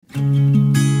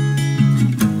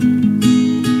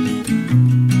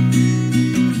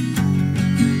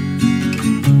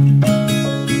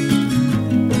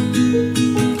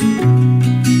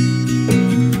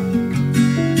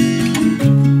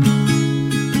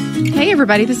Hey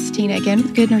everybody, this is Tina again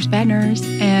with Good Nurse, Bad Nurse,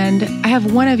 and I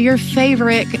have one of your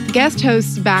favorite guest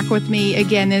hosts back with me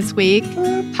again this week.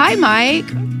 Hi, Mike.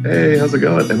 Hey, how's it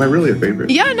going? Am I really a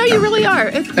favorite? Yeah, no, you really are.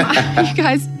 It's,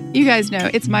 you guys know,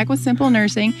 it's Mike with Simple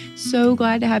Nursing. So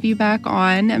glad to have you back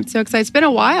on. I'm so excited. It's been a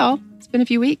while. It's been a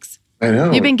few weeks. I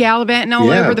know. You've been gallivanting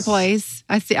all over the place.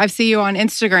 I see you on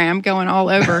Instagram going all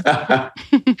over.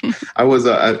 I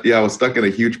was stuck in a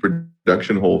huge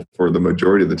production hole for the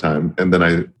majority of the time, and then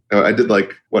I did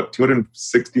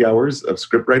 260 hours of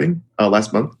script writing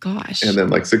last month. Gosh. And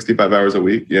then 65 hours a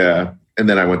week. Yeah. And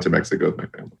then I went to Mexico with my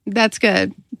family. That's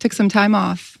good. Took some time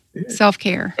off. Yeah.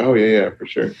 Self-care. Oh, yeah, for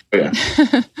sure. Oh,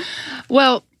 yeah.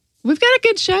 Well, we've got a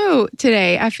good show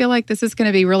today. I feel like this is going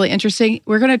to be really interesting.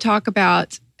 We're going to talk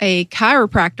about a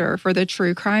chiropractor for the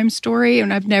true crime story.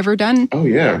 And I've never done a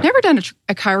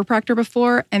chiropractor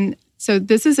before. And so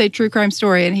this is a true crime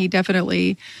story, and he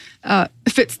definitely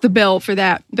fits the bill for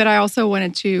that. But I also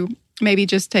wanted to maybe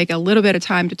just take a little bit of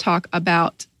time to talk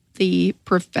about the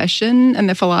profession and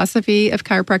the philosophy of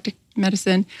chiropractic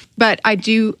medicine. But I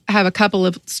do have a couple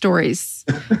of stories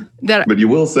that. But you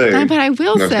will say. But I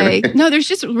will say, no, there's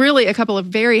just really a couple of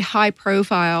very high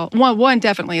profile. One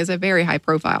definitely is a very high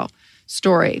profile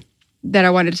story that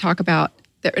I wanted to talk about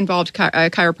that involved a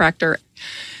chiropractor.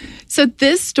 So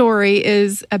this story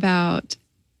is about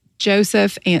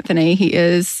Joseph Anthony. He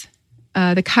is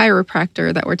the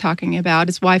chiropractor that we're talking about.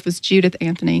 His wife was Judith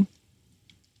Anthony.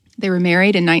 They were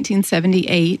married in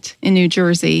 1978 in New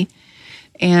Jersey,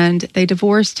 and they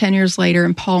divorced 10 years later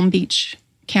in Palm Beach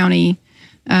County.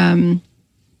 And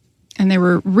they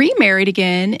were remarried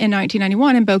again in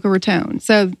 1991 in Boca Raton.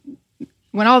 So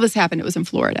when all this happened, it was in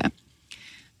Florida.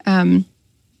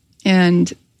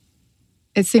 And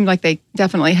it seemed like they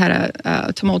definitely had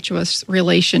a tumultuous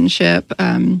relationship.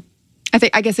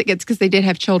 I guess it gets, because they did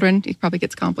have children, it probably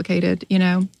gets complicated,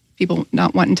 people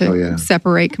not wanting to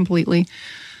separate completely.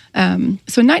 So in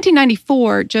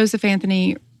 1994, Joseph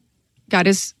Anthony got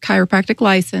his chiropractic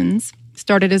license,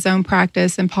 started his own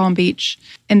practice in Palm Beach.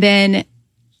 And then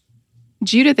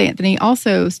Judith Anthony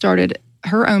also started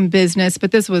her own business,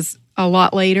 but this was a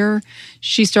lot later.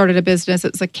 She started a business.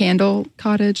 It was a candle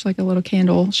cottage, like a little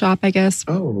candle shop, I guess.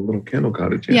 Oh, a little candle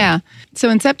cottage. Yeah. So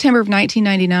in September of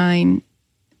 1999,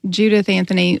 Judith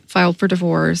Anthony filed for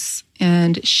divorce,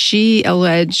 and she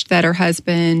alleged that her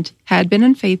husband had been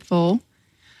unfaithful.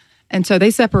 And so they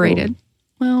separated.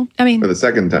 Well, I mean, for the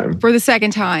second time. For the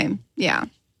second time, yeah.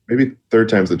 Maybe third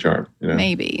time's the charm.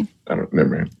 Maybe. Never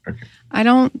mind. Okay. I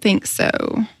don't think so.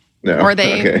 No. Or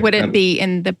they wouldn't be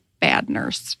in the Bad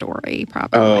Nurse story,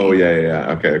 probably. Oh,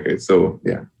 yeah. Okay. So,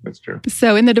 yeah, that's true.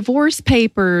 So in the divorce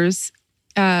papers,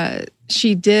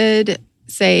 she did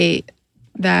say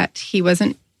that he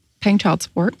wasn't paying child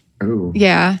support. Oh.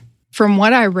 Yeah. From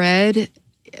what I read,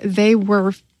 they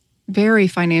were very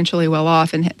financially well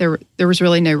off, and there was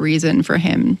really no reason for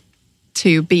him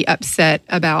to be upset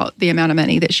about the amount of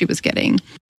money that she was getting.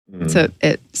 Mm. So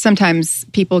sometimes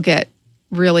people get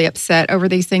really upset over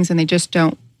these things, and they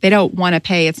don't want to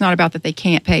pay. It's not about that they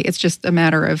can't pay. It's just a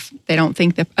matter of they don't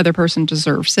think the other person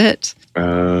deserves it.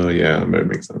 Yeah, that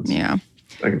makes sense. Yeah.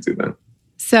 I can see that.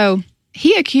 So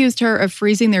he accused her of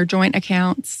freezing their joint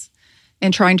accounts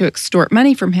and trying to extort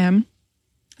money from him.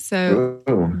 So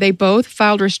they both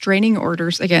filed restraining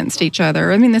orders against each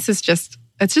other. I mean, it's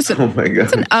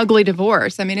an ugly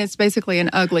divorce. I mean, it's basically an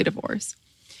ugly divorce.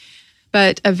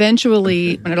 But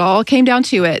eventually, when it all came down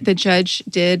to it, the judge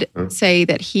did say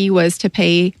that he was to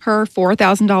pay her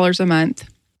 $4,000 a month.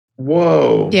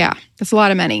 Whoa. Yeah, that's a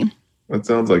lot of money. That's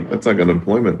like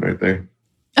unemployment right there.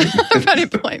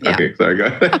 Unemployment, yeah. Okay, sorry, go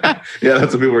ahead. Yeah,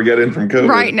 that's what people are getting from COVID.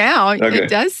 Right now, It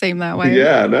does seem that way.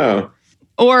 Yeah, no.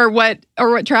 Or what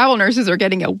travel nurses are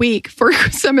getting a week for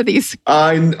some of these.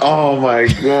 Oh my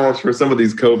gosh, for some of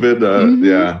these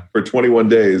COVID, for 21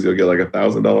 days, you'll get like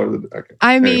 $1,000. Okay.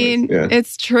 I mean,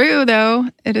 It's true though.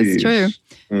 It is true.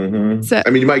 Mm-hmm. So, I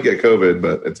mean, you might get COVID,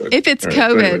 but it's okay. If it's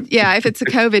COVID, if it's a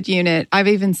COVID unit, I've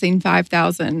even seen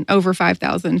over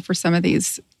 5,000 for some of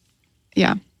these.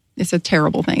 Yeah, it's a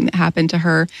terrible thing that happened to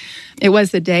her. It was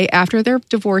the day after their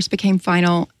divorce became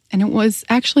final, and it was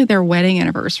actually their wedding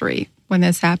anniversary when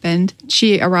this happened.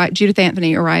 Judith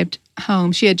Anthony arrived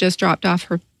home. She had just dropped off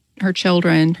her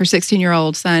children, her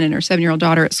 16-year-old son and her 7-year-old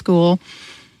daughter at school.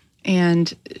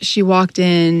 And she walked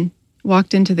into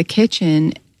the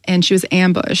kitchen, and she was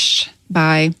ambushed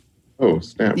by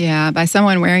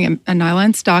someone wearing a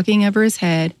nylon stocking over his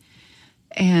head.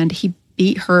 And he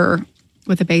beat her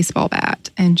with a baseball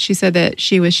bat. And she said that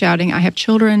she was shouting, "I have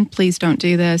children, please don't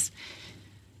do this."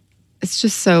 It's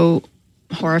just so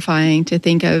horrifying to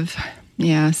think of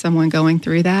someone going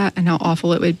through that and how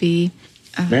awful it would be.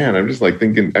 Man, I'm just like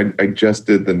thinking, I just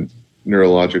did the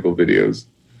neurological videos.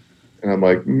 And I'm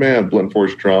like, man, blunt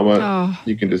force trauma,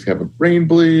 you can just have a brain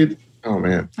bleed. Oh,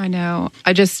 man. I know.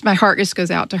 My heart just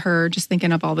goes out to her just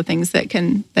thinking of all the things that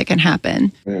can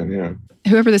happen. Man, yeah.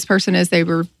 Whoever this person is, they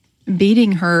were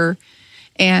beating her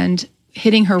and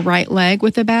hitting her right leg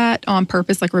with a bat on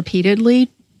purpose, like repeatedly.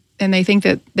 And they think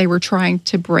that they were trying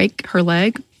to break her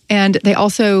leg. And they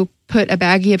also put a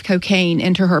baggie of cocaine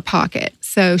into her pocket.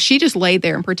 So she just laid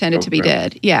there and pretended to be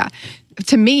dead. Yeah.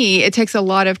 To me, it takes a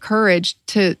lot of courage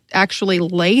to actually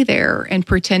lay there and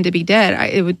pretend to be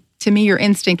dead. To me, your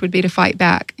instinct would be to fight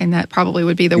back, and that probably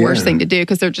would be the worst thing to do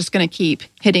because they're just going to keep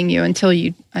hitting you until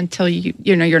you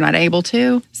you're not able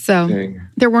to. So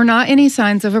there were not any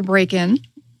signs of a break-in.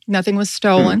 Nothing was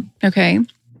stolen. Okay.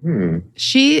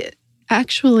 She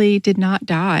actually did not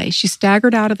die. She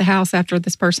staggered out of the house after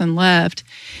this person left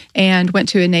and went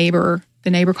to a neighbor. The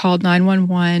neighbor called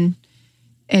 911,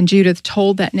 and Judith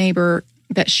told that neighbor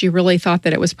that she really thought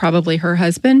that it was probably her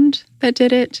husband that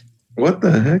did it. What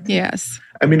the heck? Yes.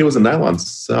 I mean, it was a nylon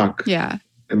sock. Yeah.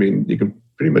 I mean, you can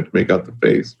pretty much make out the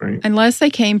face, right? Unless they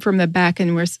came from the back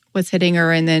and was hitting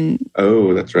her and then...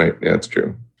 Oh, that's right. Yeah, that's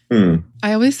true.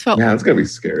 I always felt... Yeah, it's got to be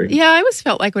scary. Yeah, I always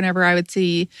felt like whenever I would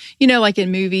see, like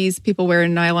in movies, people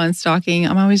wearing nylon stocking,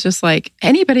 I'm always just like,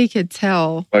 anybody could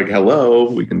tell. Like, hello,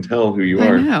 we can tell who you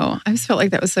are. I know. I just felt like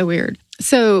that was so weird.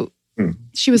 So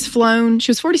she was flown. She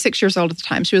was 46 years old at the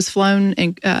time. She was flown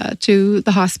to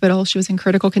the hospital. She was in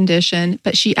critical condition,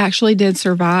 but she actually did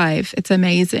survive. It's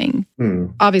amazing.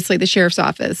 Obviously, the sheriff's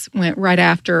office went right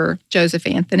after Joseph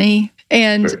Anthony.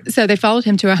 And so they followed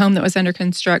him to a home that was under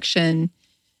construction.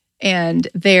 And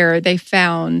there they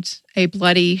found a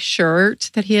bloody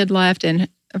shirt that he had left. And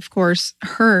of course,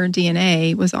 her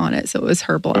DNA was on it. So it was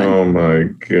her blood. Oh my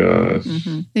gosh.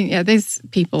 Yeah, these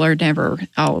people are never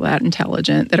all that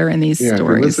intelligent that are in these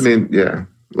stories. Listen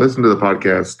to the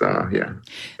podcast.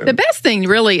 The best thing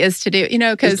really is to do,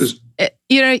 because,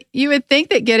 you would think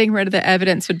that getting rid of the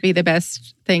evidence would be the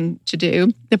best thing to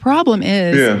do. The problem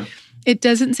is it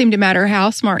doesn't seem to matter how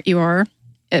smart you are.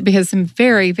 Because some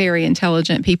very, very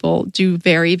intelligent people do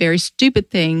very, very stupid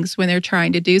things when they're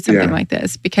trying to do something like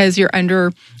this. Because you're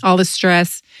under all the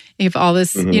stress, you have all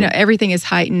this, everything is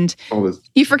heightened.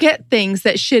 You forget things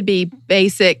that should be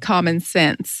basic common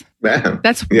sense.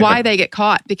 That's why they get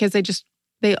caught, because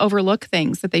they overlook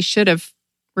things that they should have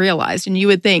realized. And you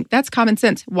would think, that's common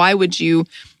sense. Why would you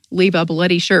leave a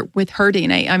bloody shirt with her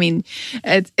DNA? I mean,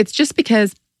 it's just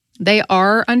because they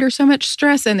are under so much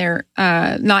stress and they're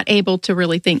not able to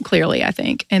really think clearly, I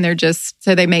think. And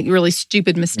so they make really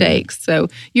stupid mistakes. So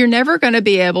you're never going to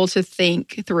be able to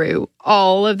think through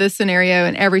all of the scenario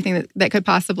and everything that could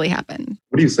possibly happen.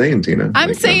 What are you saying, Tina?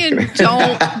 I'm saying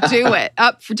don't do it.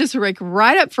 Just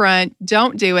right up front,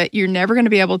 don't do it. You're never going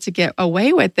to be able to get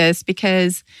away with this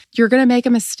because you're going to make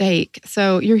a mistake.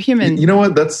 So you're human. You know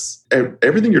what? That's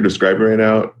everything you're describing right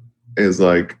now. Is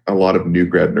like a lot of new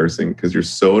grad nursing because you're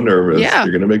so nervous. You're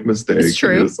going to make mistakes. It's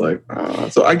true. You're just like,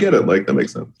 so I get it. Like, that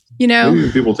makes sense. Maybe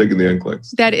people taking the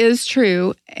NCLEX. That is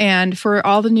true. And for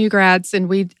all the new grads, and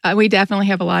we definitely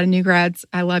have a lot of new grads.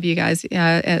 I love you guys,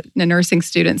 the nursing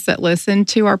students that listen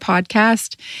to our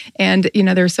podcast. And,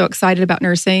 they're so excited about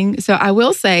nursing. So I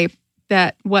will say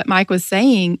that what Mike was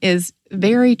saying is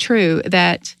very true,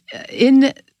 that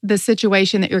in the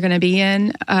situation that you're going to be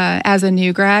in as a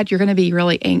new grad, you're going to be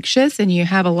really anxious and you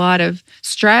have a lot of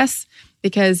stress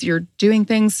because you're doing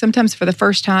things sometimes for the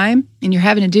first time and you're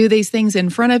having to do these things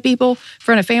in front of people, in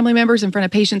front of family members, in front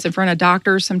of patients, in front of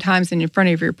doctors, sometimes in front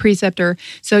of your preceptor.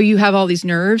 So you have all these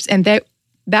nerves and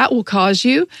that will cause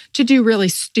you to do really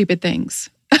stupid things.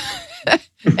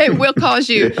 It will cause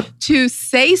you to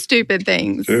say stupid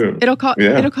things. It'll cause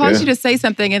you to say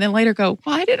something and then later go,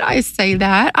 why did I say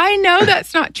that? I know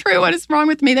that's not true. What is wrong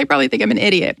with me? They probably think I'm an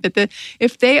idiot. But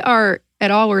if they are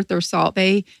at all worth their salt,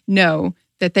 they know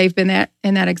that they've been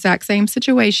in that exact same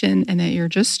situation and that you're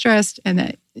just stressed and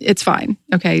that it's fine.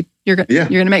 Okay, you're going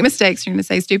to make mistakes. You're going to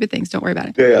say stupid things. Don't worry about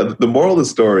it. Yeah. The moral of the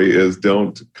story is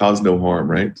don't cause no harm,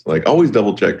 right? Like always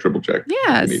double check, triple check.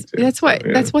 Yes, that's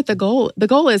what the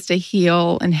goal is, to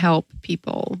heal and help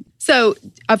people. So,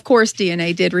 of course,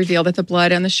 DNA did reveal that the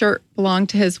blood on the shirt belonged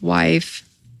to his wife.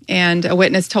 And a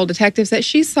witness told detectives that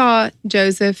she saw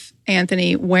Joseph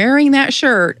Anthony wearing that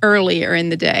shirt earlier in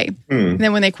the day. And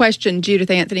then when they questioned Judith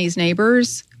Anthony's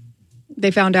neighbors, they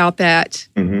found out that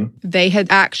they had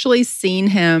actually seen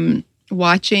him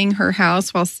watching her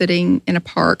house while sitting in a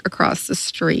park across the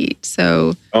street.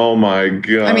 So, oh my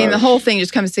God. I mean, the whole thing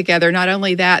just comes together. Not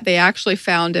only that, they actually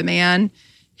found a man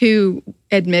who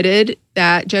admitted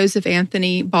that Joseph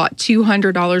Anthony bought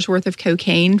 $200 worth of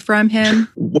cocaine from him.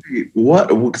 Wait,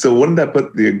 what? So wouldn't that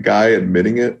put the guy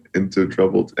admitting it into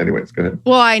trouble? Anyways, go ahead.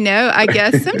 Well, I know. I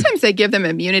guess sometimes they give them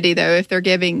immunity, though, if they're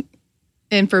giving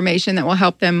information that will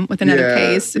help them with another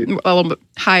case, a little bit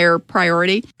higher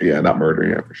priority. Yeah, not murder.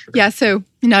 Yeah, for sure. Yeah, so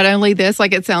not only this,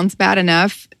 like it sounds bad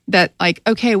enough that like,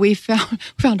 okay, we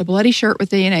found a bloody shirt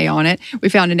with DNA on it. We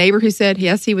found a neighbor who said,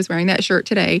 yes, he was wearing that shirt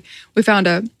today. We found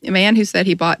a man who said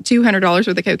he bought $200 worth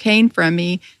of cocaine from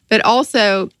me. But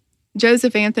also,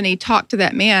 Joseph Anthony talked to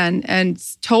that man and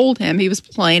told him he was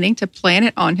planning to plant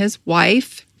it on his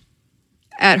wife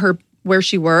at her where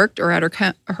she worked or at her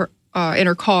in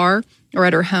her car or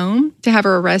at her home to have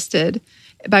her arrested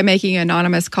by making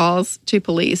anonymous calls to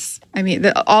police. I mean,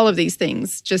 all of these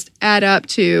things just add up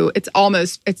to, it's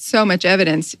so much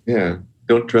evidence. Yeah.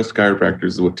 Don't trust chiropractors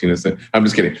is what Tina said. I'm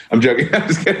just kidding. I'm joking. I'm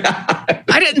just kidding.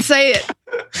 I didn't say it.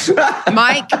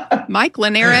 Mike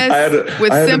Linares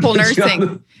with Simple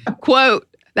Nursing. Quote.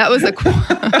 That was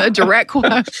a direct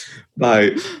quote. By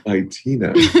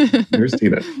Tina. Nurse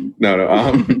Tina.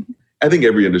 No. I think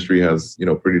every industry has,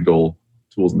 pretty dull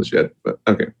tools in the shed, but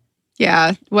okay.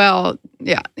 Yeah. Well,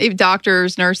 yeah. Even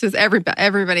doctors, nurses,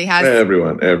 everybody has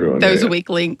everyone. Those weak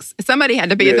links. Somebody had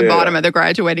to be at the bottom of the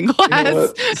graduating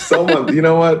class. You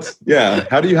know what? Yeah.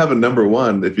 How do you have a number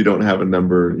one if you don't have a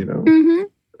number, Mm-hmm.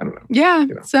 I don't know. Yeah.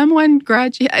 Someone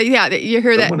graduate. Yeah. You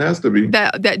hear that. Someone has to be.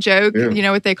 That joke,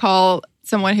 what they call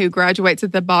someone who graduates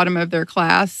at the bottom of their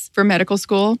class for medical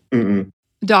school? Mm-mm.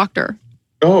 Doctor.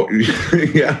 Oh,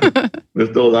 yeah. They're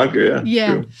still a doctor, yeah.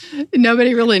 Yeah. True.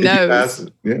 Nobody really knows.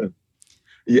 Yeah.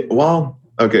 Well,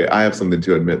 okay, I have something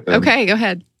to admit then. Okay, go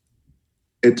ahead.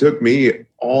 It took me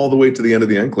all the way to the end of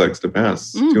the NCLEX to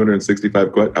pass.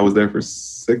 265 questions. I was there for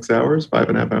 6 hours,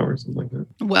 5.5 hours, something like that.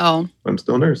 Well, I'm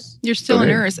still a nurse. You're still a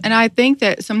nurse. And I think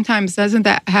that sometimes doesn't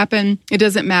that happen? It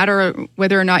doesn't matter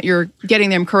whether or not you're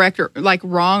getting them correct or like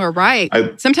wrong or right.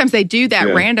 Sometimes they do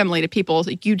that randomly to people.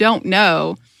 Like, you don't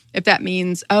know if that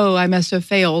means, oh, I must have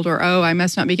failed or, oh, I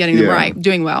must not be getting them right,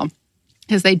 doing well.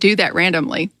 Because they do that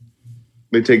randomly.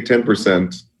 They take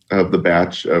 10% of the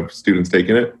batch of students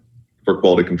taking it for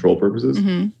quality control purposes.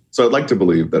 Mm-hmm. So I'd like to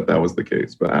believe that was the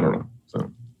case, but I don't know.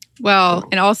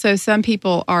 And also some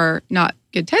people are not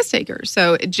good test takers.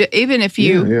 So even if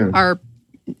you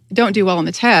don't do well on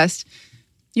the test,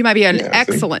 you might be an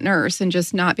excellent nurse and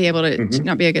just not be able to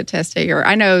not be a good test taker.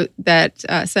 I know that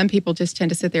some people just tend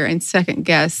to sit there and second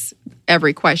guess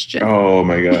every question. Oh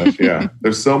my gosh, yeah.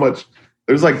 There's so much.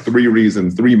 There's like three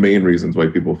main reasons why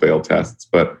people fail tests.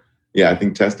 But yeah, I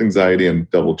think test anxiety and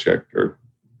double check or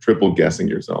triple guessing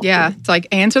yourself. Yeah, it's like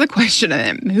answer the question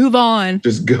and then move on.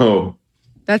 Just go.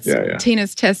 That's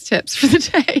Tina's test tips for the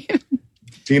day.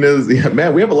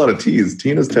 Man, we have a lot of T's.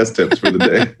 Tina's test tips for the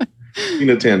day.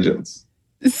 Tina tangents.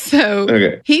 So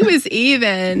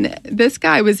this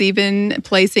guy was even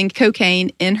placing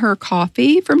cocaine in her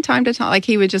coffee from time to time. Like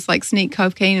he would just like sneak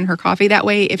cocaine in her coffee. That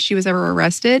way, if she was ever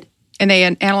arrested and they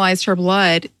analyzed her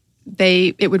blood,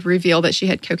 it would reveal that she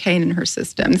had cocaine in her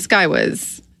system. This guy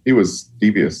he was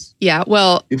devious. Yeah,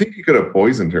 well. You think he could have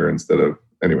poisoned her instead of,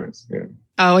 anyways, yeah.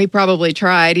 Oh, he probably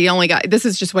tried. This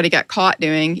is just what he got caught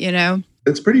doing,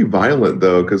 It's pretty violent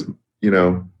though, because,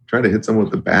 trying to hit someone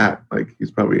with a bat, like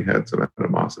he's probably had some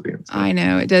animosity. And stuff. I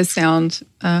know. It does sound,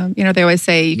 they always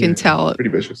say you can tell. Pretty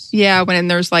vicious. Yeah, when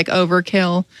there's like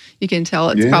overkill, you can tell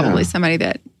it's probably somebody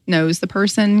that knows the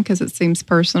person because it seems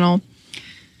personal.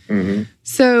 Mm-hmm.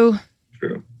 So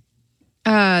True.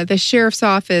 The sheriff's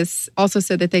office also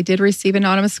said that they did receive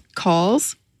anonymous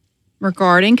calls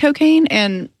regarding cocaine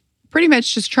and pretty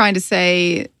much just trying to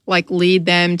say, like, lead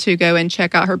them to go and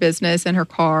check out her business and her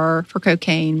car for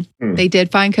cocaine. They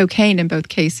did find cocaine in both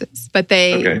cases, but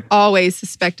they always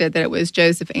suspected that it was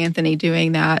Joseph Anthony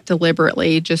doing that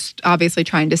deliberately, just obviously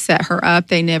trying to set her up.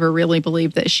 They never really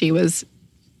believed that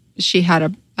she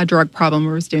had a drug problem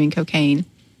or was doing cocaine.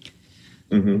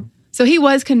 Mm-hmm. So he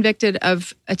was convicted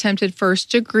of attempted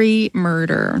first-degree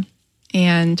murder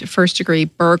and first-degree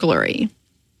burglary.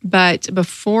 But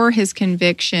before his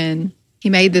conviction, he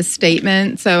made this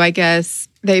statement. So I guess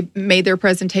they made their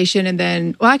presentation and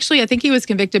then, I think he was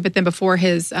convicted, but then before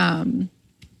his,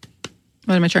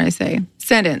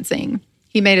 sentencing,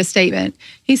 he made a statement.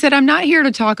 He said, "I'm not here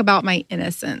to talk about my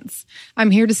innocence.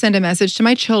 I'm here to send a message to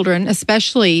my children,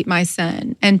 especially my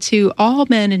son, and to all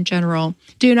men in general.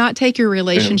 Do not take your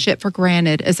relationship for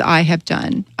granted as I have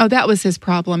done." Oh, that was his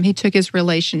problem. He took his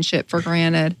relationship for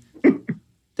granted.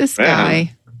 This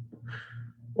guy.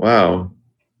 Wow.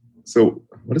 So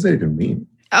what does that even mean?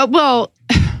 Well,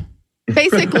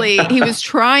 basically, he was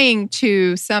trying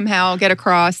to somehow get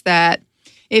across that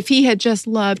if he had just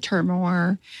loved her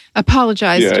more,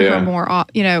 apologized to her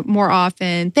more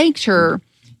often, thanked her,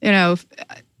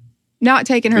 not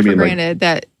taken her for granted,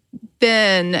 that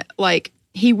then like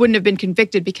he wouldn't have been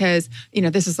convicted because,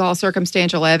 this is all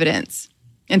circumstantial evidence.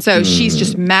 And so she's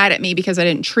just mad at me because I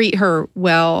didn't treat her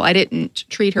well. I didn't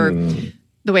treat her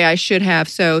the way I should have.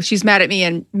 So she's mad at me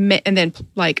and then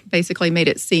like basically made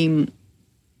it seem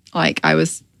like I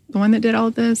was the one that did all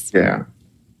of this. Yeah.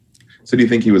 So do you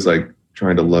think he was like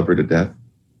trying to love her to death?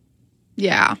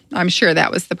 Yeah, I'm sure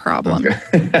that was the problem.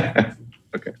 Okay.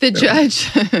 Okay.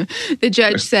 The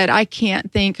judge said, I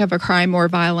can't think of a crime more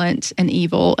violent and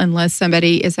evil unless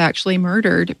somebody is actually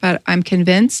murdered, but I'm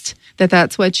convinced that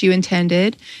that's what you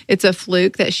intended. It's a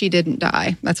fluke that she didn't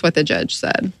die. That's what the judge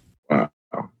said. Wow.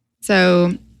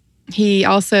 So he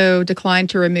also declined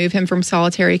to remove him from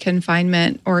solitary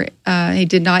confinement, or he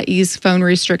did not ease phone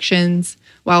restrictions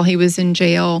while he was in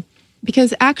jail.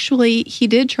 Because actually, he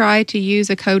did try to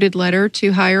use a coded letter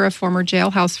to hire a former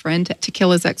jailhouse friend to kill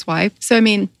his ex-wife. So, I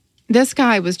mean, this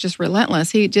guy was just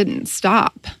relentless. He didn't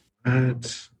stop.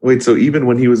 What? Wait, so even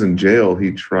when he was in jail,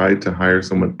 he tried to hire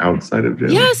someone outside of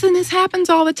jail? Yes, and this happens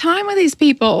all the time with these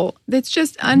people. It's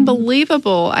just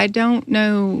unbelievable. I don't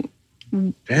know.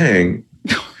 Dang.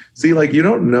 See, like, you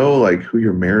don't know, like, who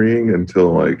you're marrying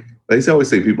until, like, they always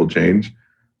say people change.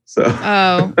 So,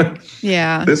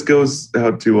 yeah. This goes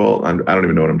out to all, I don't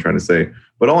even know what I'm trying to say.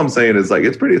 But all I'm saying is, like,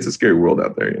 it's a scary world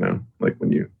out there, Like,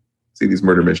 when you see these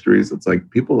murder mysteries, it's like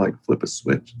people, like, flip a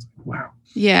switch. It's like, wow.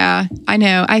 Yeah, I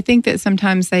know. I think that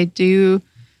sometimes they do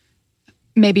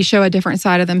maybe show a different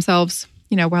side of themselves,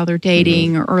 while they're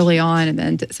dating or early on, and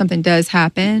then something does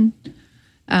happen.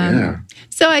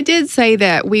 So I did say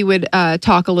that we would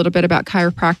talk a little bit about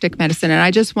chiropractic medicine, and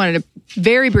I just wanted to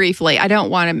very briefly, I don't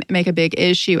want to make a big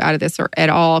issue out of this at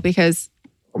all because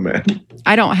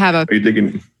I don't have a... Are you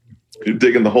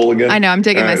digging the hole again? I know, I'm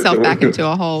digging myself back into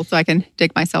a hole so I can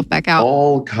dig myself back out.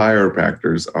 All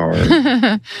chiropractors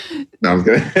are... No, I'm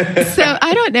kidding. So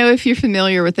I don't know if you're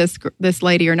familiar with this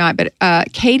lady or not, but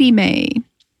Katie May.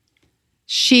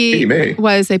 She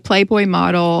was a Playboy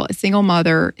model, a single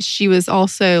mother. She was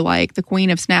also like the queen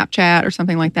of Snapchat or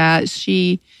something like that.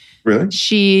 Really?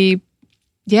 She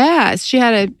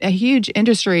had a huge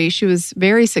industry. She was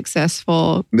very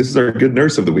successful. This is our good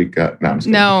nurse of the week.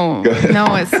 No,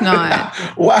 it's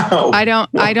not. Wow. I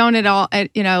don't at all.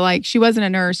 Like she wasn't a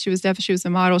nurse. She was a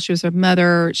model. She was a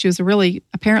mother. She was a really,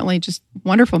 apparently just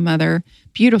wonderful mother.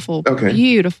 Beautiful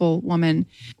woman.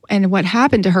 And what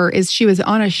happened to her is she was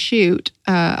on a shoot,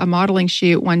 a modeling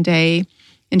shoot one day,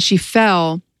 and she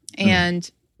fell and...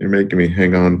 You're making me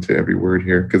hang on to every word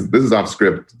here because this is off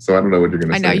script, so I don't know what you're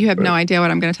going to say. I know you have no idea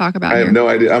what I'm going to talk about. I have no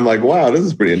idea. I'm like, wow, this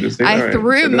is pretty interesting. I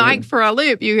threw Mike for a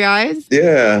loop, you guys.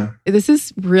 Yeah. This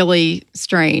is really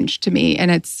strange to me,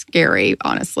 and it's scary,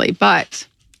 honestly, but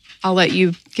I'll let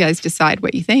you guys decide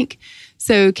what you think.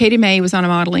 So Katie May was on a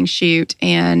modeling shoot,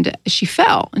 and she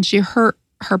fell, and she hurt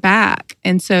her back,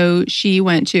 and so she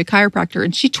went to a chiropractor,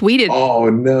 and she tweeted. Oh,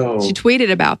 no. She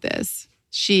tweeted about this.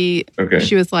 She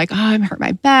was like, I'm hurt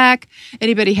my back.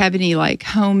 Anybody have any like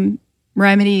home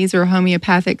remedies or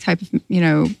homeopathic type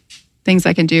of, things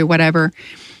I can do, whatever.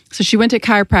 So she went to a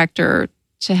chiropractor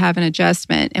to have an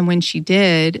adjustment. And when she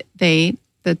did,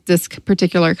 this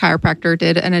particular chiropractor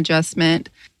did an adjustment,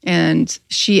 and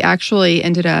she actually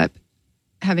ended up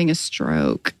having a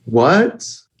stroke. What?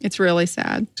 It's really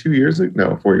sad. 2 years ago?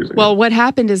 No, 4 years ago. Well, what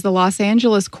happened is the Los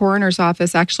Angeles coroner's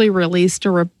office actually released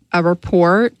a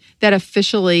report that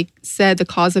officially said the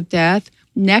cause of death,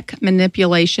 neck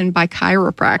manipulation by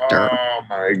chiropractor. Oh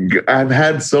my God. I've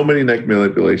had so many neck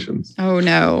manipulations. Oh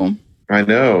no. I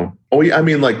know. Oh yeah. I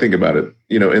mean, like, think about it.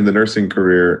 In the nursing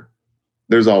career,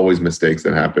 there's always mistakes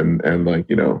that happen. And like,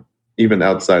 even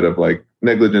outside of like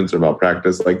negligence or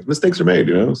malpractice, like mistakes are made,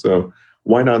 so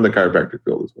why not in the chiropractic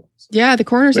field as well? So, yeah. The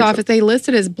coroner's office, they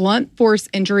listed as blunt force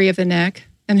injury of the neck.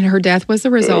 And her death was the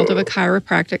result of a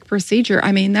chiropractic procedure.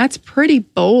 I mean, that's pretty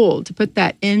bold to put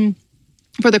that in,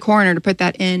 for the coroner to put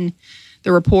that in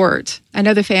the report. I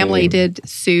know the family did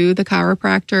sue the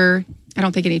chiropractor. I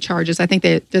don't think any charges. I think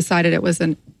they decided it was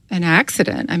an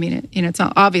accident. I mean, it's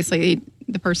not, obviously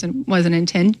the person wasn't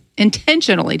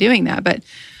intentionally doing that, but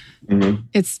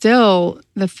it's still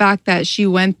the fact that she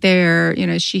went there,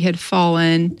 she had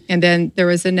fallen, and then there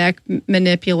was a neck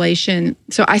manipulation.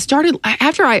 So I started,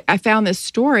 after I found this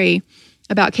story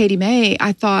about Katie May,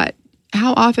 I thought,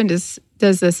 how often does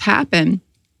this happen?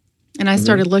 And I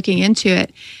started looking into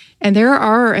it. And there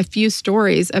are a few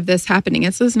stories of this happening.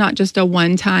 This is not just a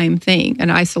one-time thing, an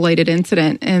isolated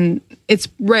incident. And it's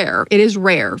rare. It is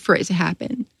rare for it to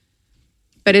happen.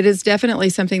 But it is definitely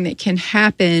something that can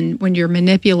happen when you're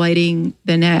manipulating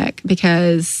the neck,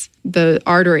 because the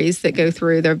arteries that go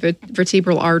through, the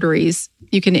vertebral arteries,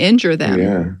 you can injure them.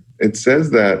 Yeah. It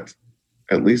says that,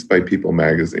 at least by People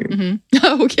magazine. Mm-hmm.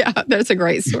 Oh, yeah. That's a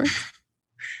great story.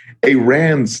 A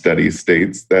RAND study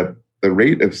states that the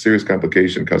rate of serious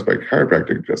complication caused by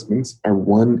chiropractic adjustments are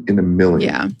 1 in a million.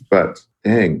 Yeah. But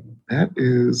dang, that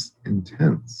is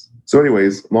intense. So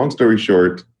anyways, long story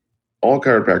short, all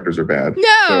chiropractors are bad.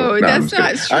 No, that's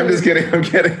not true. I'm just kidding. I'm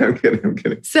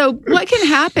kidding. So what can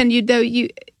happen,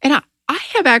 I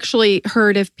have actually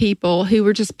heard of people who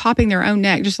were just popping their own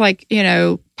neck, just like,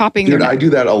 popping their neck. I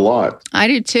do that a lot. I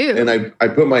do too. And I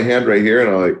put my hand right here and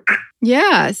I'm like...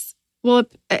 Yes. Well,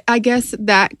 I guess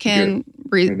that can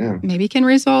maybe can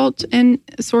result in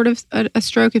sort of a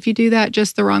stroke if you do that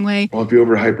just the wrong way. Well, if you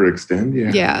over hyperextend,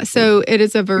 yeah. Yeah. So it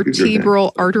is a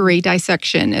vertebral artery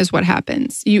dissection is what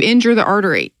happens. You injure the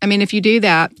artery. I mean, if you do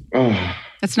that,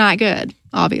 that's not good,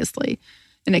 obviously.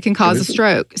 And it can cause a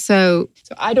stroke. So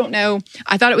I don't know.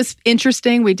 I thought it was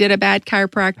interesting. We did a bad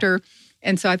chiropractor.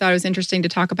 And so I thought it was interesting to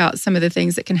talk about some of the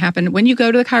things that can happen when you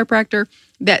go to the chiropractor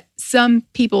that some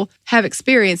people have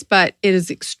experienced, but it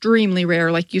is extremely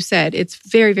rare. Like you said, it's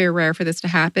very, very rare for this to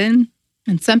happen.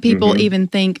 And some people even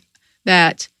think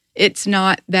that it's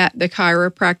not that the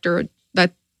chiropractor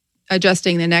that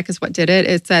adjusting the neck is what did it.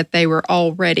 It's that they were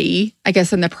already, I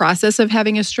guess, in the process of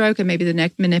having a stroke, and maybe the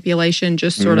neck manipulation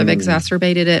just sort of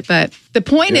exacerbated it. But the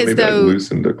point is, though,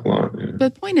 loosened a clot. Yeah.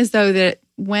 The point is, though, that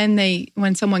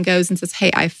when someone goes and says,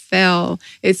 "Hey, I fell,"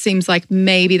 it seems like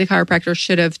maybe the chiropractor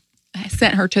should have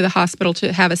sent her to the hospital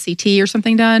to have a CT or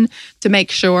something done to make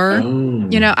sure. I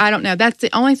don't know. That's the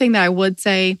only thing that I would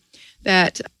say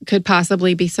that could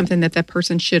possibly be something that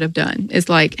person should have done is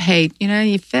like, hey,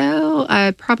 you fell.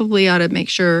 I probably ought to make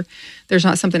sure there's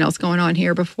not something else going on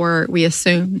here before we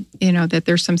assume, that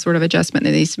there's some sort of adjustment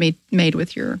that needs to be made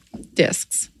with your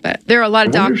discs. But there are a lot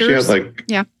of doctors.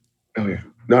 Yeah. Oh, yeah.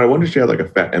 No, I wonder if she had like a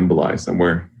fat emboli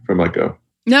somewhere from like a...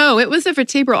 No, it was a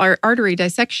vertebral artery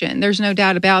dissection. There's no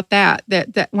doubt about that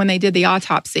when they did the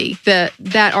autopsy,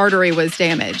 that artery was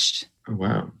damaged. Oh,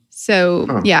 wow.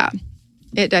 So, yeah,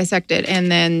 it dissected. And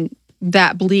then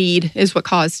that bleed is what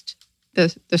caused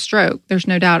the stroke. There's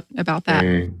no doubt about that.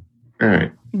 All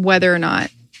right. Whether or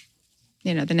not,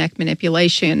 the neck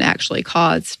manipulation actually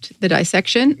caused the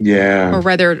dissection. Yeah. Or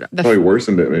whether probably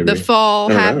worsened it, maybe. The fall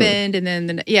happened and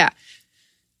then,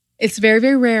 It's very,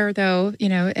 very rare, though,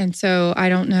 and so I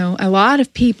don't know. A lot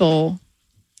of people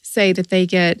say that they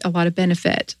get a lot of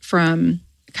benefit from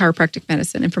chiropractic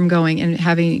medicine and from going and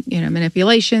having,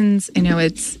 manipulations.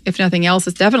 It's, if nothing else,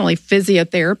 it's definitely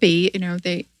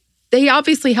physiotherapy. They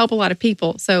obviously help a lot of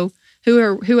people. So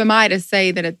who am I to say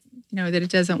that that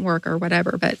it doesn't work or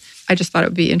whatever? But I just thought it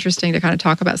would be interesting to kind of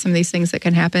talk about some of these things that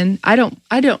can happen. I don't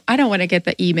want to get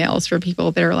the emails from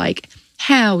people that are like,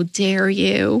 how dare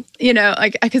you?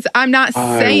 Because I'm not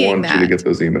saying that. I want you to get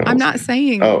those emails. I'm not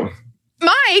saying. Oh,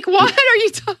 Mike, what are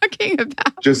you talking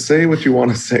about? Just say what you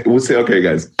want to say. We'll say, okay,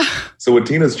 guys. So what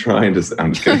Tina's trying to say,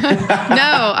 I'm just kidding.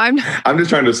 No, I'm just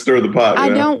trying to stir the pot. I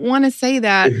don't want to say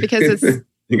that because it's.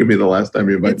 It could be the last time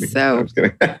you invite me. So, I'm just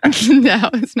kidding. No,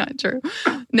 it's not true.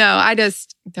 No, I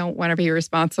just don't want to be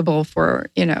responsible for,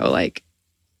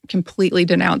 completely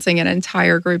denouncing an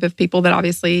entire group of people that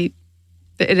obviously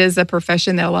it is a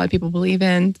profession that a lot of people believe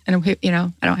in. And, I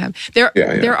don't have,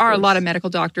 there are a lot of medical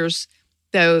doctors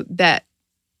though, that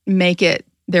make it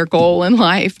their goal in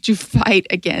life to fight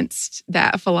against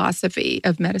that philosophy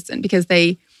of medicine because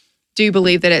they do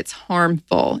believe that it's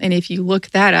harmful. And if you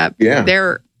look that up,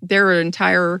 there are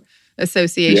entire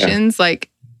associations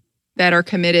that are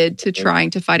committed to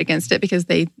trying to fight against it because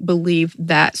they believe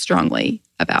that strongly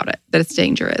about it, that it's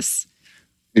dangerous.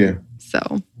 Yeah.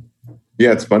 So.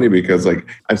 Yeah, it's funny because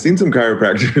I've seen some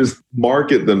chiropractors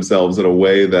market themselves in a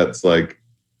way that's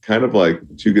kind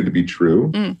of too good to be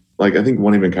true. I think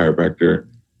one even chiropractor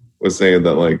was saying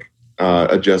that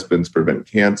adjustments prevent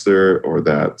cancer or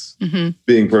that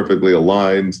being perfectly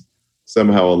aligned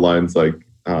somehow aligns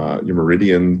your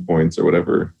meridian points or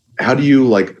whatever. How do you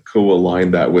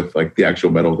co-align that with the actual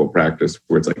medical practice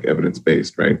where it's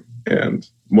evidence-based, right? And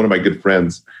one of my good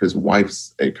friends, his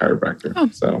wife's a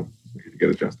chiropractor. So we need to get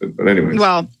adjusted. But anyways.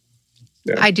 Well,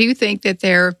 I do think that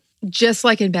they're just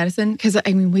like in medicine, because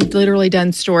we've literally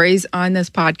done stories on this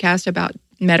podcast about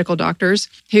medical doctors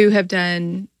who have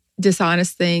done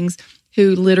dishonest things,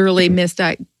 who literally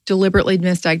deliberately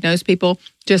misdiagnose people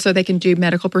just so they can do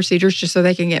medical procedures, just so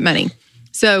they can get money.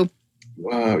 So,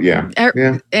 wow,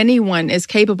 anyone is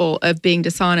capable of being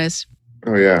dishonest.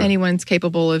 Oh, yeah. Anyone's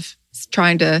capable of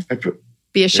trying to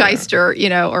be a shyster,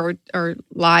 or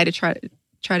lie to try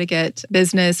try to get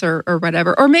business or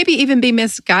whatever, or maybe even be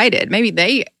misguided. Maybe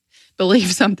they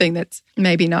believe something that's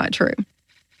maybe not true.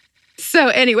 So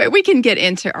anyway, we can get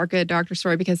into our good doctor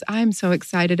story because I'm so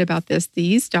excited about this.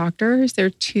 These doctors, they're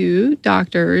 2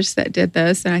 doctors that did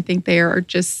this, and I think they are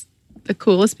just the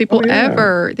coolest people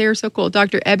ever. They're so cool.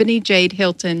 Dr. Ebony Jade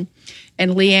Hilton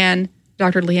and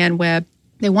Dr. Leanne Webb.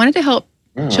 They wanted to help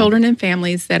children and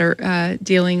families that are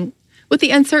dealing with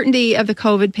the uncertainty of the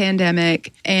COVID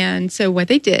pandemic. And so what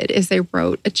they did is they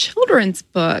wrote a children's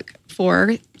book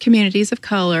for communities of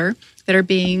color that are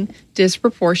being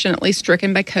disproportionately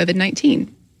stricken by COVID-19.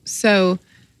 So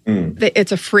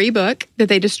it's a free book that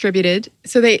they distributed.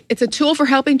 So it's a tool for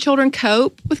helping children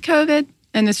cope with COVID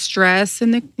and the stress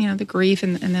and the grief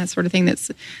and that sort of thing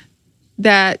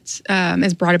that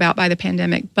is brought about by the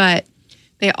pandemic. But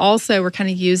they also were kind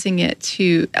of using it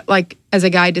to as a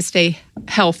guide to stay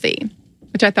healthy,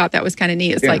 which I thought that was kind of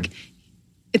neat. It's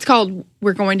it's called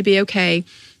We're Going to Be Okay.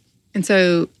 And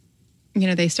so,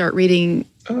 they start reading,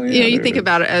 you think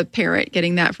about a parent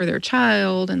getting that for their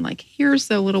child and here's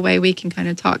the little way we can kind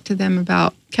of talk to them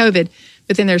about COVID.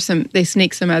 But then they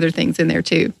sneak some other things in there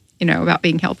too, about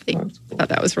being healthy. Cool. I thought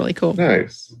that was really cool.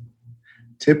 Nice.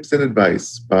 Tips and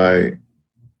advice by,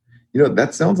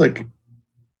 that sounds like,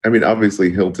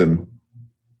 obviously Hilton,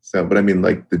 but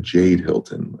the Jade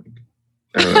Hilton.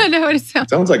 I know what it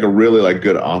sounds like a really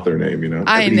good author name,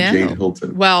 I know. Jade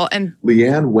Hilton. Well, and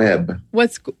Leanne Webb.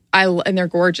 And they're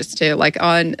gorgeous too.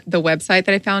 On the website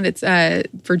that I found, it's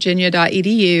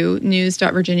virginia.edu,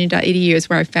 news.virginia.edu is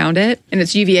where I found it. And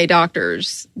it's UVA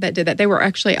doctors that did that. They were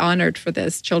actually honored for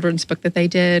this children's book that they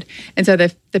did. And so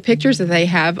the pictures that they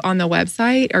have on the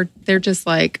website they're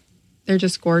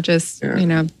just gorgeous,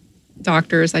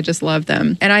 doctors. I just love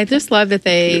them. And I just love that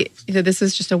this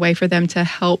is just a way for them to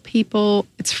help people.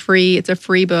 It's free. It's a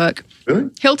free book. Really?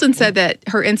 Hilton said that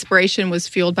her inspiration was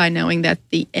fueled by knowing that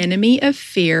the enemy of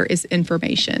fear is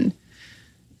information.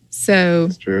 So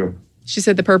that's true. She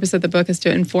said the purpose of the book is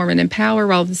to inform and empower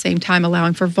while at the same time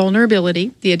allowing for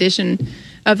vulnerability. The addition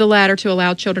of the latter to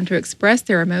allow children to express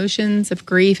their emotions of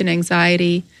grief and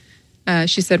anxiety,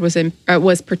 she said was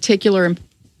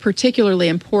particularly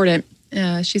important.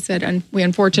 She said, and we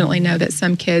unfortunately know that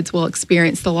some kids will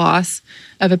experience the loss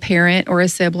of a parent or a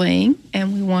sibling,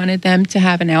 and we wanted them to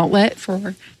have an outlet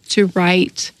to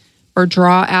write or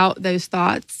draw out those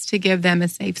thoughts to give them a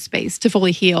safe space to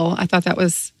fully heal. I thought that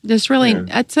was just really,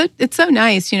 it's so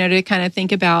nice, to kind of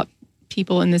think about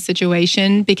people in this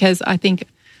situation, because I think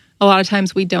a lot of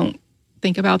times we don't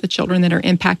think about the children that are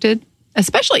impacted,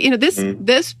 especially,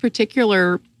 this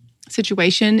particular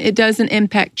situation, it doesn't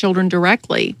impact children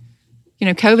directly.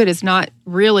 COVID is not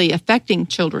really affecting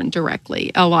children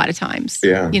directly a lot of times,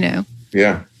 Yeah.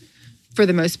 For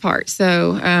the most part.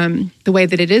 So the way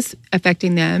that it is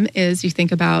affecting them is you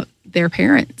think about their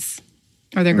parents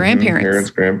or their grandparents.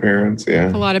 Parents, grandparents, yeah.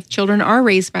 A lot of children are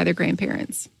raised by their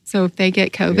grandparents. So if they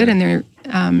get COVID and they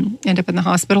end up in the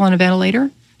hospital on a ventilator,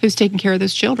 who's taking care of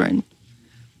those children?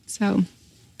 So.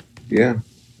 Yeah.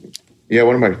 Yeah,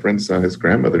 one of my friends, his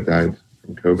grandmother died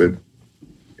from COVID.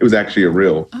 It was actually a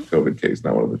real COVID case,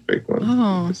 not one of the fake ones.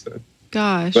 Oh,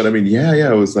 gosh. But it was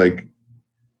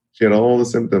she had all the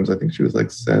symptoms. I think she was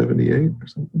 78 or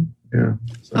something. Yeah.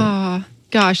 So. Oh,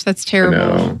 gosh, that's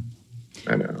terrible.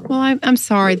 I know. Well, I'm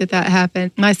sorry that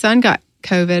happened. My son got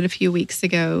COVID a few weeks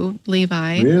ago,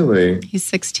 Levi. Really? He's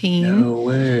 16. No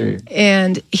way.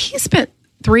 And he spent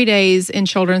 3 days in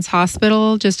Children's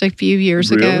Hospital just a few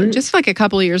years ago. Just a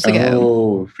couple of years ago.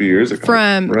 Oh, a few years ago.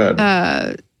 From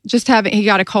he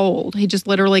got a cold. He just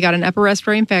literally got an upper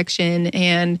respiratory infection,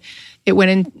 and it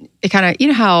went in. It kind of,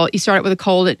 how you start with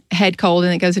a head cold,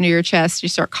 and it goes into your chest. You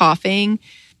start coughing.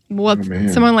 Well,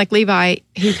 someone like Levi,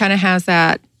 who kind of has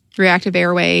that reactive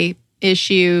airway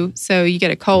issue, so you get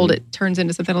a cold, it turns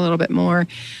into something a little bit more.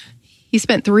 He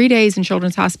spent 3 days in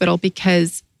Children's Hospital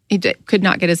because he could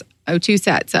not get his O2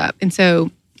 sats up, and so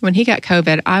when he got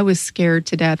COVID, I was scared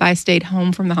to death. I stayed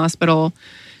home from the hospital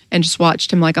and just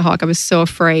watched him like a hawk. I was so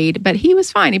afraid, but he was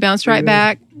fine. He bounced right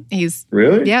back. He's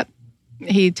really, yep.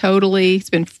 He's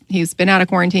been out of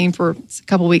quarantine for a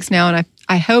couple of weeks now, and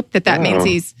I hope that means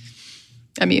he's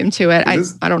immune to it.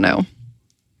 I don't know.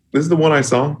 This is the one I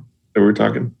saw that we were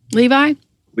talking. Levi,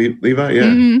 yeah.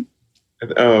 Mm-hmm.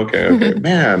 Oh, okay.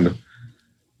 Man,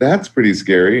 that's pretty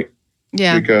scary.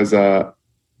 Yeah, because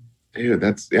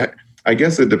I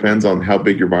guess it depends on how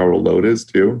big your viral load is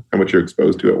too, how much you're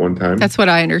exposed to at one time. That's what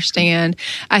I understand.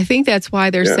 I think that's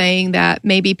why they're saying that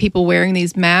maybe people wearing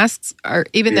these masks are,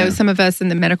 even though some of us in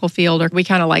the medical field we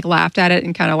kind of laughed at it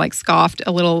and kind of scoffed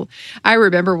a little. I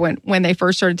remember when they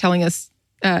first started telling us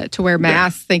to wear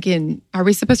masks, thinking, are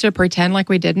we supposed to pretend like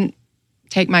we didn't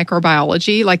take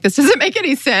microbiology? Like, this doesn't make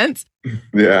any sense.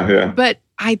 Yeah. But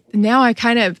I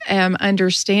kind of am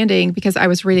understanding, because I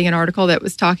was reading an article that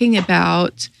was talking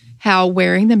about how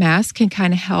wearing the mask can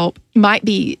kind of help, might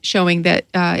be showing that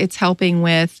it's helping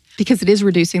with, because it is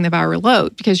reducing the viral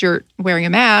load. Because you're wearing a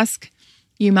mask,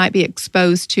 you might be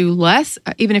exposed to less,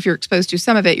 even if you're exposed to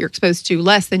some of it, you're exposed to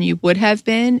less than you would have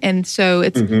been. And so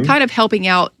it's kind of helping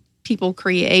out people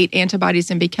create antibodies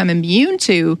and become immune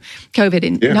to COVID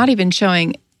and not even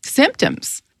showing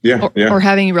symptoms or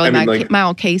having really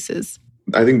mild cases.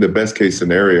 I think the best case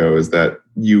scenario is that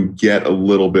you get a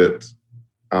little bit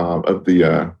of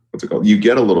the, what's it called? You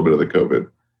get a little bit of the COVID,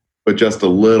 but just a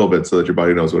little bit so that your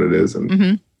body knows what it is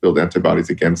and build antibodies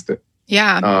against it.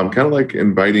 Yeah. Kind of like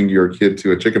inviting your kid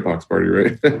to a chickenpox party,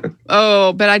 right?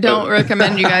 Oh, but I don't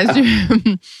recommend you guys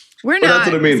do. We're not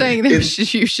saying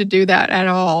that you should do that at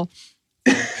all.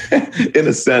 In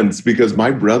a sense, because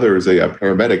my brother is a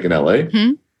paramedic in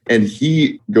LA, and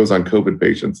he goes on COVID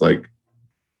patients like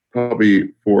probably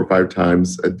 4 or 5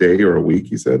 times a day or a week,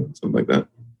 he said, something like that.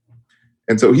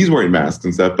 And so he's wearing masks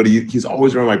and stuff, but he's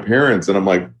always around my parents. And I'm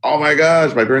like, oh my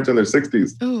gosh, my parents are in their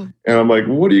 60s. Oh. And I'm like,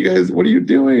 what are you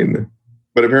doing?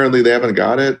 But apparently they haven't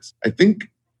got it. I think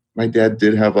my dad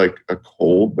did have like a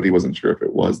cold, but he wasn't sure if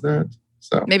it was that.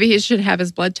 So maybe he should have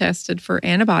his blood tested for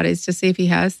antibodies to see if he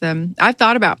has them. I've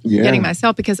thought about getting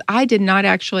myself, because I did not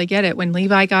actually get it. When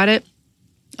Levi got it,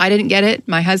 I didn't get it.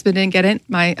 My husband didn't get it.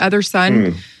 My other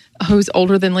son, who's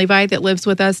older than Levi, that lives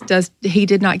with us, he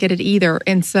did not get it either.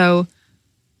 And so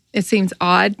it seems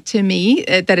odd to me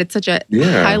that it's such a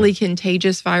highly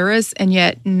contagious virus, and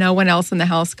yet no one else in the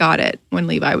house got it when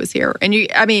Levi was here.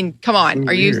 And come on,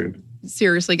 are you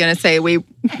seriously going to say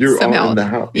you're somehow all in the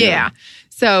house? Yeah.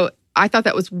 So I thought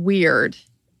that was weird.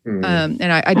 And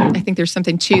I think there's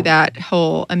something to that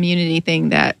whole immunity thing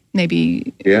that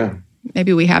maybe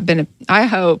we have been. I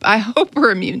hope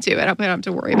we're immune to it. I don't have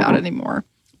to worry about it anymore.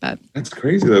 But that's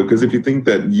crazy though, because if you think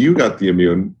that you got the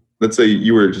immune, let's say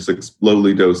you were just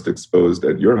lowly dosed exposed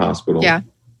at your hospital. Yeah.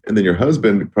 And then your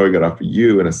husband probably got off of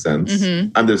you in a sense.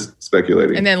 I'm just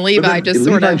speculating. And then Levi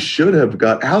Levi should have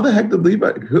got, how the heck did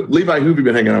Levi, who have you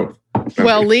been hanging out with?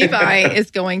 Well, Levi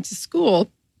is going to school.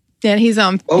 And he's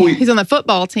on the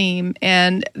football team.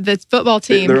 And the football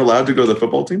team. They're allowed to go to the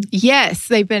football team? Yes.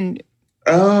 They've been.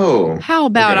 Oh. How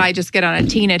about I just get on a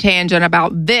Tina tangent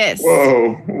about this?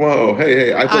 Whoa.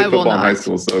 Hey, I played football in high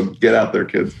school, so get out there,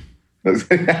 kids.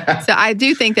 So I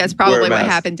do think that's probably what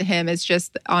happened to him. Is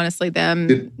just honestly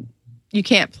you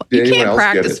can't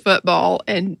practice football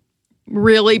and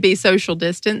really be social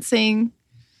distancing.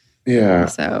 Yeah.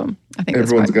 So I think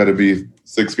everyone's got to be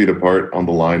 6 feet apart on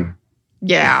the line.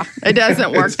 Yeah, it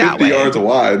doesn't work that way. 50 yards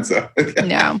wide. So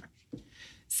no.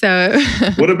 So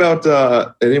what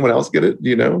about anyone else get it? Do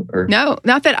you know? Or no,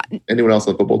 not that anyone else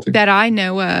on the football team that I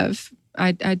know of.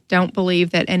 I don't believe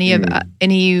that any of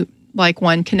any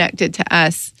one connected to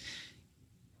us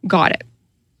got it,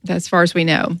 as far as we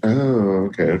know.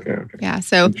 Oh, okay. Yeah,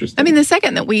 so I mean, the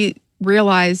second that we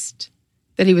realized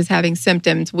that he was having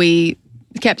symptoms, we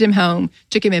kept him home,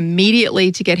 took him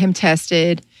immediately to get him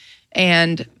tested,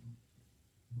 and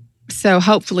so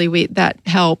hopefully that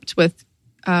helped with.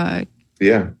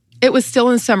 It was still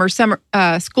in summer.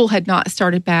 School had not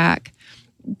started back,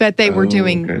 but they were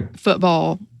doing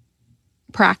football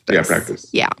practice. Yeah, practice.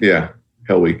 Yeah.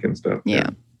 Hell Week and stuff.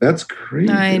 Yeah. That's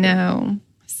crazy. I know.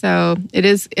 So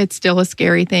it's still a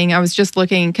scary thing. I was just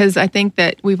looking, because I think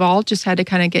that we've all just had to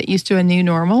kind of get used to a new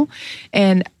normal.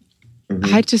 And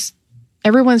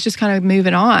everyone's just kind of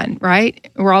moving on,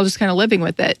 right? We're all just kind of living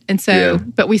with it. And so,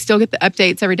 but we still get the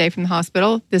updates every day from the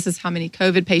hospital. This is how many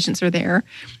COVID patients are there.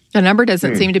 The number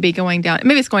doesn't seem to be going down.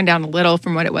 Maybe it's going down a little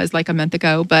from what it was like a month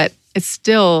ago, but it's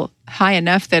still high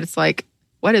enough that it's like,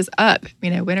 what is up?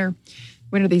 When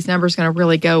are these numbers going to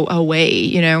really go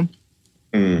away?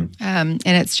 And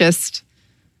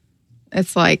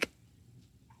it's like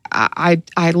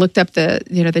I looked up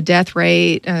the death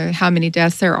rate, how many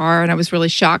deaths there are, and I was really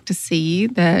shocked to see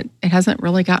that it hasn't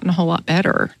really gotten a whole lot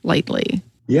better lately.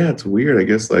 Yeah, it's weird. I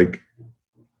guess I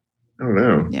don't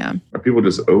know. Yeah, are people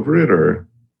just over it, or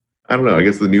I don't know. I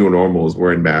guess the new normal is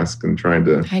wearing masks and trying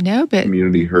to. I know, but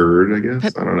community herd. I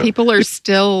guess I don't know. People are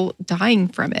still dying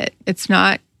from it. It's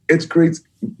not. It's great.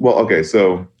 Well, okay,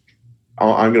 so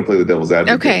I'm going to play the devil's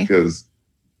advocate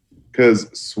because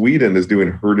Sweden is doing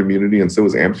herd immunity, and so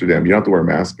is Amsterdam. You don't have to wear a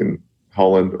mask in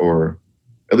Holland, or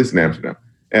at least in Amsterdam,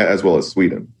 as well as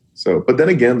Sweden. So, but then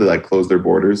again, they closed their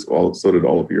borders. So did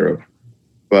all of Europe.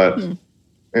 But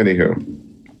anywho,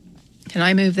 can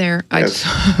I move there? Yes.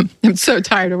 I'm so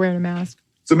tired of wearing a mask.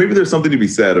 So maybe there's something to be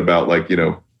said about like,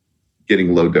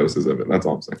 getting low doses of it. That's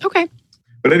all I'm saying. Okay.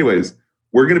 But anyways,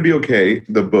 We're Gonna Be Okay,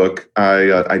 the book,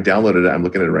 I downloaded it. I'm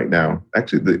looking at it right now.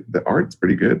 Actually, the art's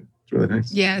pretty good. It's really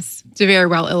nice. Yes. It's very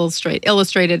well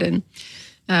illustrated. And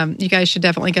you guys should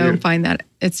definitely go and find that.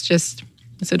 It's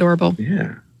adorable.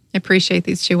 Yeah. I appreciate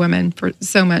these two women for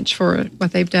so much for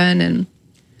what they've done and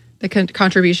the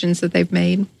contributions that they've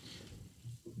made.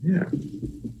 Yeah.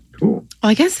 Cool. Well,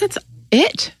 I guess that's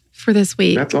it for this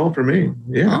week. That's all for me.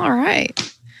 Yeah. All right.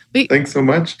 Thanks so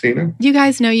much, Tina. You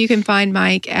guys know you can find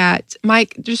Mike,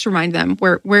 just remind them,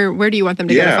 where do you want them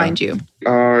to go to find you?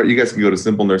 You guys can go to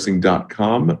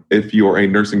simplenursing.com. If you're a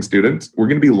nursing student, we're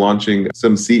going to be launching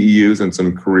some CEUs and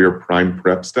some career prime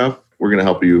prep stuff. We're going to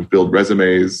help you build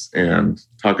resumes and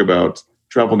talk about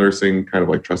travel nursing, kind of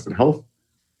like trusted health,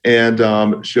 and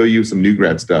show you some new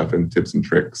grad stuff and tips and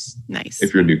tricks. Nice.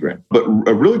 If you're a new grad. But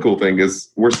a really cool thing is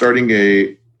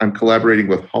I'm collaborating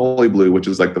with Holly Blue, which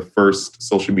is like the first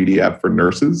social media app for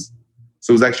nurses.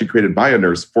 So it was actually created by a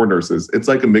nurse for nurses. It's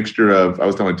like a mixture of, I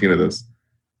was telling Tina this,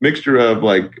 mixture of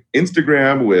like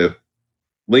Instagram with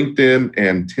LinkedIn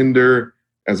and Tinder,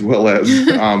 as well as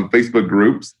Facebook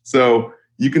groups. So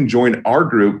you can join our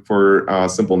group for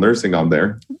Simple Nursing on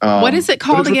there. What is it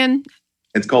called again?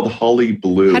 It's called Holly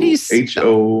Blue. How do you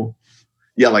spell?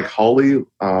 Yeah, like Holly,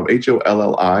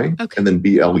 HOLLI, okay. And then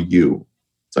BLU.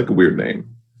 It's like a weird name.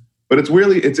 But it's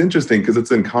interesting because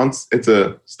it's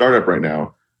a startup right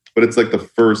now, but it's like the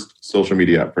first social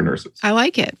media app for nurses. I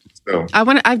like it. So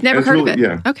I've never heard of it.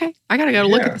 Yeah. Okay. I got to go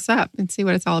look at this up and see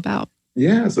what it's all about.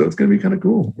 Yeah. So it's going to be kind of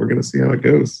cool. We're going to see how it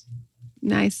goes.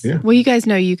 Nice. Yeah. Well, you guys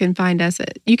know you can find us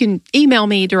you can email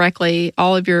me directly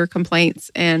all of your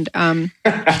complaints and all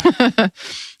the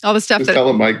stuff Just tell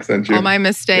them Mike sent you. All my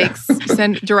mistakes. Yeah.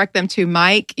 Direct them to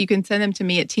Mike. You can send them to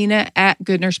me at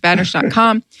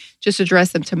tina@goodnursebadnurse.com. Just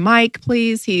address them to Mike,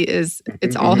 please.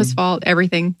 It's all his fault.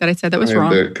 Everything that I said that was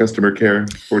wrong. The customer care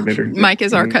coordinator. Mike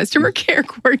is our customer care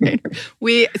coordinator.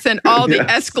 We send all the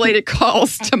escalated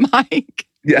calls to Mike.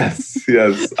 Yes.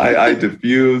 I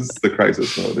diffuse the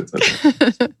crisis mode. It's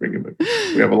okay. Bring him in.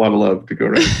 We have a lot of love to go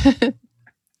around.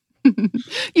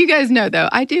 You guys know, though,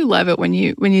 I do love it when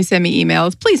you send me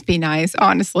emails. Please be nice.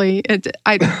 Honestly, you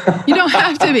don't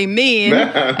have to be mean.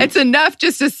 It's enough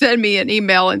just to send me an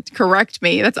email and correct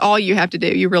me. That's all you have to do.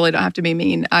 You really don't have to be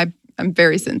mean. I'm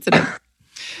very sensitive.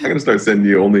 I'm going to start sending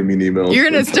you only mean emails. You're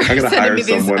going to start sending me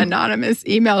these anonymous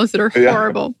emails that are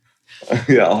horrible.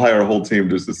 Yeah, I'll hire a whole team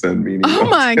just to send me emails. Oh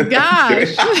my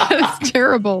gosh, that's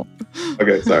terrible.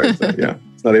 Okay, sorry. Yeah,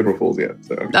 it's not April Fool's yet.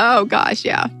 So. Oh gosh,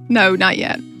 yeah. No, not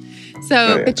yet.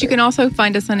 So, but you can also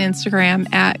find us on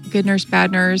Instagram at Good Nurse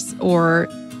Bad Nurse or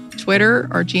Twitter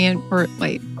or GNBN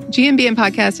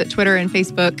Podcast at Twitter and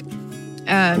Facebook.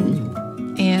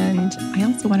 And I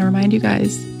also want to remind you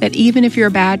guys that even if you're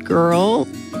a bad girl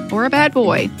or a bad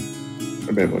boy,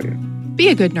 be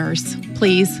a good nurse,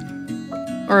 please.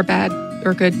 Or a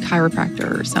good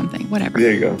chiropractor or something, whatever.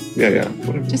 There you go. Yeah.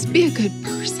 Whatever. Just be a good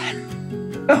person.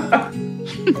 All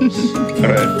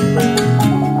right.